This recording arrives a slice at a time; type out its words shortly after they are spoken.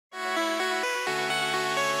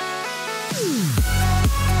Hey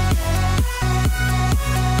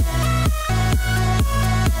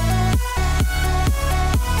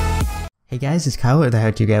guys, it's Kyle with the How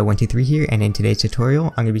To Guy 123 here, and in today's tutorial,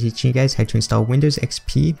 I'm going to be teaching you guys how to install Windows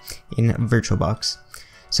XP in VirtualBox.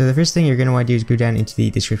 So the first thing you're going to want to do is go down into the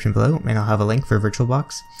description below, and I'll have a link for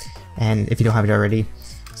VirtualBox, and if you don't have it already,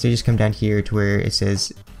 so you just come down here to where it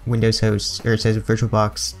says Windows Host, or it says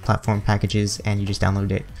VirtualBox Platform Packages, and you just download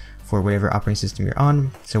it for whatever operating system you're on,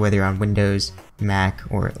 so whether you're on Windows, Mac,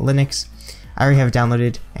 or Linux. I already have it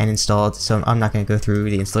downloaded and installed, so I'm not going to go through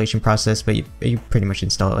the installation process, but you pretty much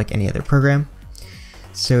install it like any other program.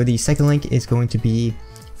 So the second link is going to be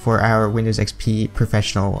for our Windows XP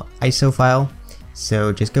Professional ISO file.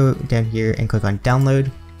 So just go down here and click on download.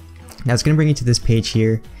 Now it's going to bring you to this page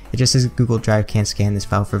here. It just says Google Drive can't scan this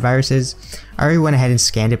file for viruses. I already went ahead and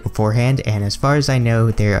scanned it beforehand, and as far as I know,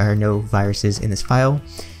 there are no viruses in this file.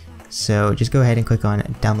 So just go ahead and click on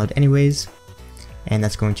download anyways. And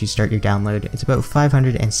that's going to start your download. It's about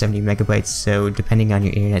 570 megabytes, so depending on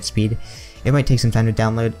your internet speed, it might take some time to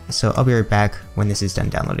download, so I'll be right back when this is done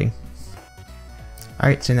downloading.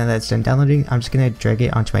 Alright, so now that it's done downloading, I'm just going to drag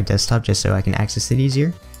it onto my desktop just so I can access it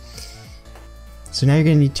easier. So now you're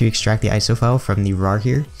going to need to extract the ISO file from the RAR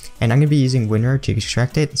here, and I'm going to be using WinRAR to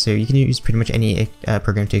extract it, so you can use pretty much any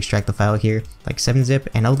program to extract the file here, like 7-zip,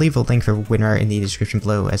 and I'll leave a link for WinRAR in the description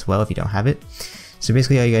below as well if you don't have it. So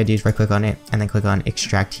basically all you gotta do is right click on it and then click on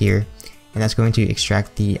extract here, and that's going to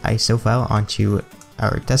extract the ISO file onto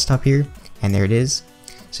our desktop here, and there it is.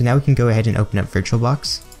 So now we can go ahead and open up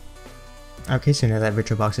VirtualBox. Okay, so now that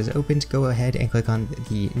VirtualBox is opened, go ahead and click on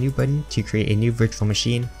the new button to create a new virtual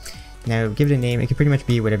machine. Now give it a name. It can pretty much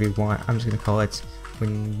be whatever you want. I'm just gonna call it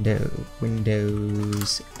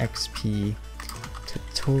Windows XP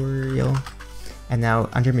Tutorial. And now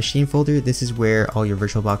under machine folder, this is where all your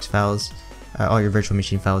VirtualBox files, all your virtual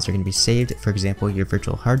machine files are going to be saved. For example, your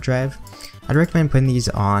virtual hard drive. I'd recommend putting these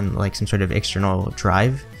on like some sort of external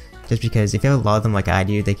drive, just because if you have a lot of them like I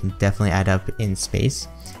do, they can definitely add up in space.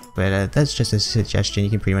 But that's just a suggestion. You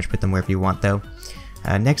can pretty much put them wherever you want though.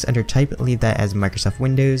 Next, under type, leave that as Microsoft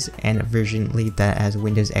Windows, and version, leave that as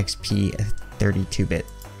Windows XP 32-bit.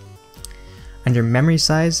 Under memory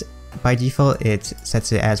size, by default it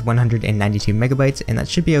sets it as 192 megabytes, and that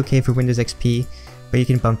should be okay for Windows XP. But you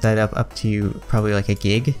can bump that up to probably like a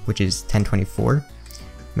gig, which is 1024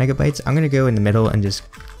 megabytes. I'm going to go in the middle and just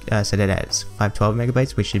set it as 512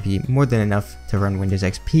 megabytes, which should be more than enough to run Windows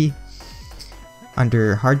XP.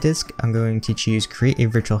 Under hard disk, I'm going to choose create a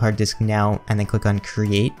virtual hard disk now, and then click on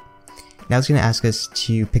create. Now it's going to ask us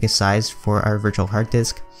to pick a size for our virtual hard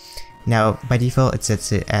disk. Now by default it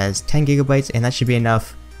sets it as 10 gigabytes, and that should be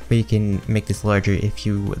enough, but you can make this larger if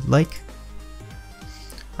you would like.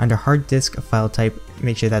 Under hard disk file type,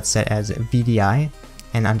 make sure that's set as VDI,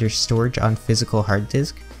 and under storage on physical hard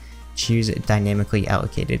disk, choose dynamically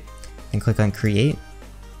allocated, and click on create,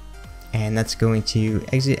 and that's going to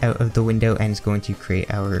exit out of the window and it's going to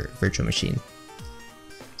create our virtual machine.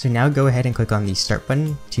 So now go ahead and click on the start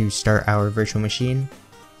button to start our virtual machine.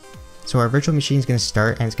 So our virtual machine is going to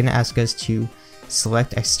start, and it's going to ask us to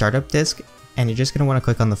select a startup disk, and you're just going to want to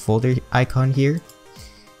click on the folder icon here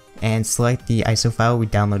and select the ISO file we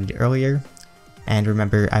downloaded earlier. And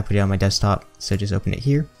remember, I put it on my desktop, so just open it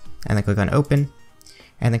here, and then click on open,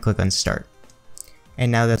 and then click on start.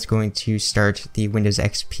 And now that's going to start the Windows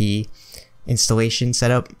XP installation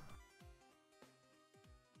setup.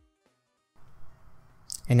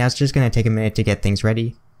 And now it's just going to take a minute to get things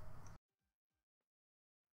ready.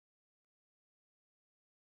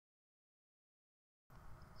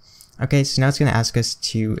 Okay, so now it's going to ask us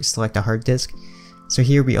to select a hard disk. So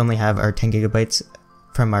here we only have our 10 gigabytes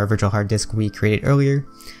from our virtual hard disk we created earlier.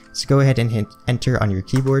 So go ahead and hit enter on your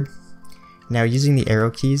keyboard. Now using the arrow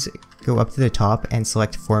keys, go up to the top and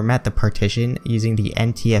select format the partition using the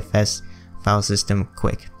NTFS file system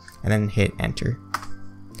quick, and then hit enter.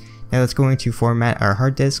 Now that's going to format our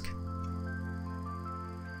hard disk.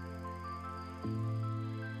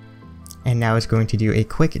 And now it's going to do a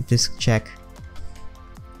quick disk check.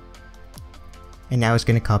 And now it's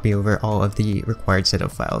going to copy over all of the required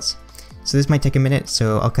setup files. So this might take a minute,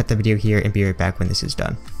 so I'll cut the video here and be right back when this is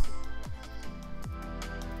done.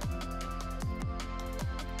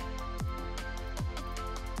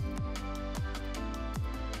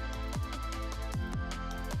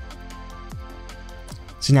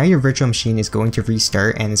 So now your virtual machine is going to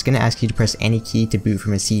restart, and it's going to ask you to press any key to boot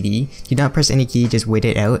from a CD. Do not press any key, just wait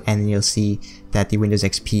it out, and then you'll see that the Windows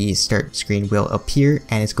XP start screen will appear,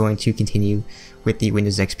 and it's going to continue with the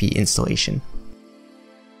Windows XP installation.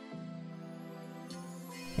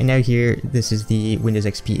 And now here, this is the Windows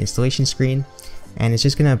XP installation screen, and it's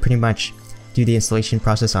just going to pretty much do the installation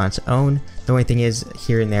process on its own. The only thing is,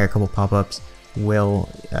 here and there a couple pop-ups will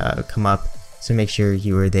come up, so make sure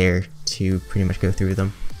you are there to pretty much go through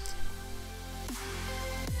them.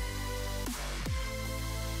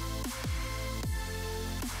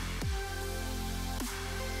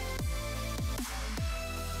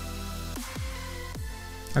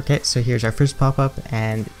 Okay, so here's our first pop-up,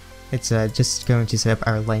 and it's just going to set up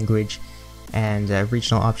our language and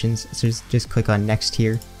regional options. So just click on next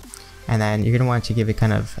here, and then you're going to want to give it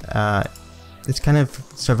kind of, it's kind of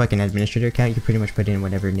sort of like an administrator account. You can pretty much put in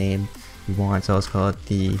whatever name you want, so let's call it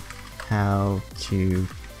the How To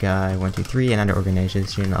Guy 123, and under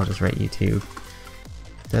organization I'll just write YouTube.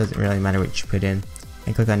 Doesn't really matter what you put in.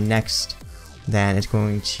 And click on next, then it's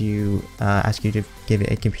going to ask you to give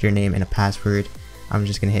it a computer name and a password. I'm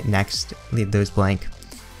just going to hit next, leave those blank.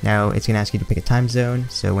 Now it's going to ask you to pick a time zone,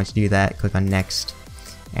 so once you do that, click on next.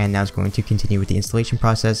 And now it's going to continue with the installation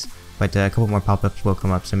process, but a couple more pop-ups will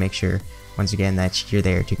come up, so make sure, once again, that you're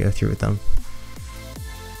there to go through with them.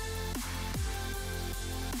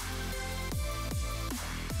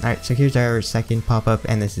 Alright, so here's our second pop-up,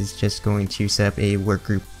 and this is just going to set up a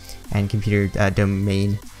workgroup and computer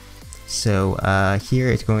domain. So here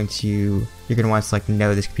it's going to, you're going to want to select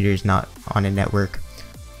no, this computer is not on a network,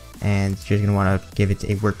 and you're going to want to give it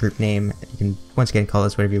a workgroup name. You can once again call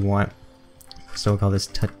this whatever you want, so we'll call this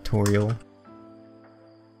tutorial.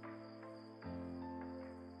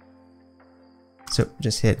 So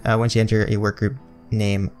just hit, once you enter a workgroup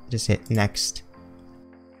name, just hit next.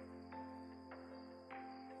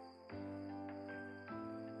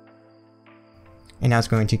 And now it's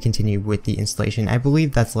going to continue with the installation. I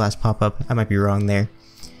believe that's the last pop-up. I might be wrong there.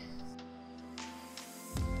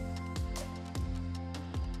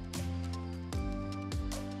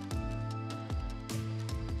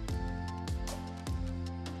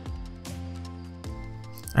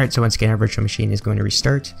 Alright, so once again our virtual machine is going to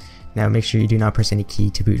restart. Now make sure you do not press any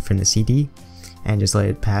key to boot from the CD, and just let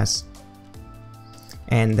it pass.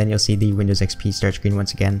 And then you'll see the Windows XP start screen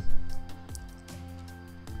once again.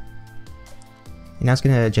 And now it's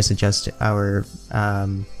going to just adjust our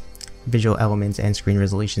visual elements and screen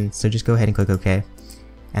resolution, so just go ahead and click OK,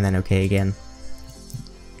 and then OK again.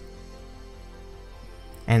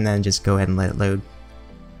 And then just go ahead and let it load.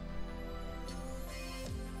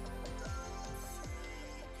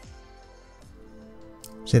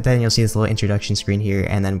 So then you'll see this little introduction screen here,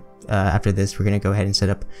 and then after this we're going to go ahead and set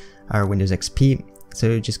up our Windows XP.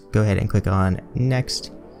 So just go ahead and click on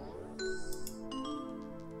next.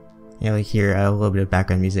 You'll hear a little bit of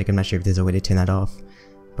background music. I'm not sure if there's a way to turn that off,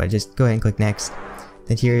 but just go ahead and click next.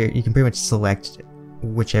 Then here you can pretty much select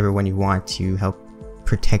whichever one you want to help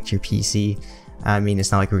protect your PC. I mean,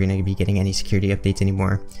 it's not like we're going to be getting any security updates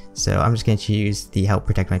anymore, so I'm just going to choose the help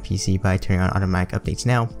protect my PC by turning on automatic updates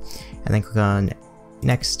now, and then click on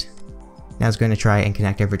next. Now it's going to try and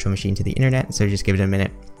connect our virtual machine to the internet, so just give it a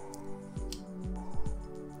minute.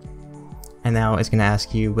 And now it's going to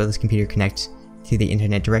ask you, will this computer connect to the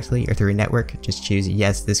internet directly or through a network? Just choose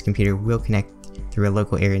yes, this computer will connect through a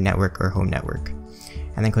local area network or home network.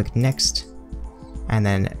 And then click next, and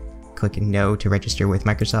then click no to register with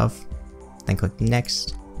Microsoft. Then click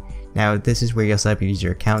next. Now this is where you'll set up your user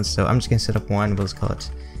accounts, so I'm just going to set up one. We'll just call it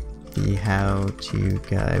the How To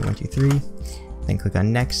Guy 123. Then click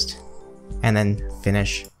on next, and then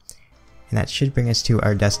finish. And that should bring us to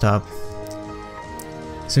our desktop.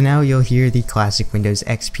 So now you'll hear the classic Windows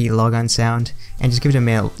XP logon sound, and just give it a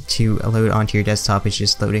minute to load onto your desktop. It's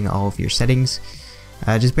just loading all of your settings.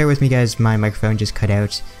 Just bear with me guys, my microphone just cut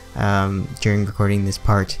out during recording this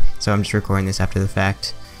part, so I'm just recording this after the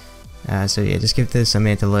fact. So yeah, just give this a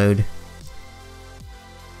minute to load.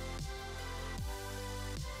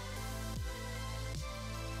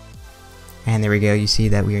 And there we go, you see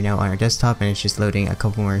that we are now on our desktop, and it's just loading a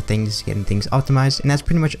couple more things, getting things optimized, and that's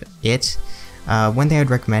pretty much it. One thing I would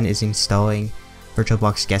recommend is installing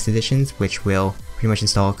VirtualBox guest editions, which will pretty much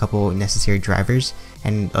install a couple necessary drivers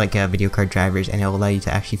and like video card drivers, and it will allow you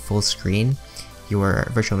to actually full screen your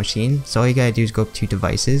virtual machine. So all you gotta do is go up to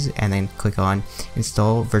devices and then click on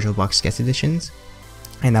install VirtualBox guest editions,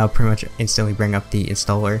 and that'll pretty much instantly bring up the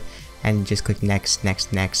installer, and just click next,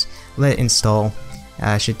 next, next. Let it install.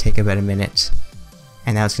 Should take about a minute,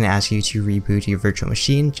 and now it's going to ask you to reboot your virtual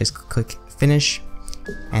machine. Just click finish,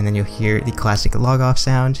 and then you'll hear the classic log off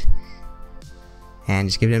sound, and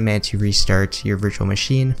just give it a minute to restart your virtual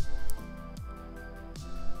machine.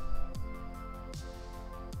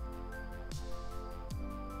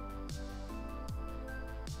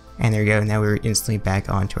 And there we go, now we're instantly back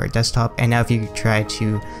onto our desktop. And now if you try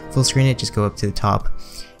to full screen it, just go up to the top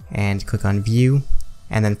and click on view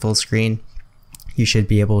and then full screen. You should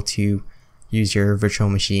be able to use your virtual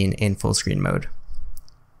machine in full screen mode.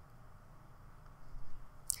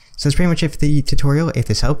 So that's pretty much it for the tutorial. If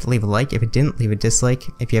this helped, leave a like. If it didn't, leave a dislike.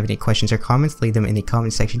 If you have any questions or comments, leave them in the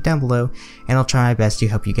comment section down below, and I'll try my best to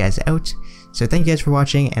help you guys out. So thank you guys for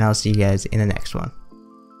watching, and I'll see you guys in the next one.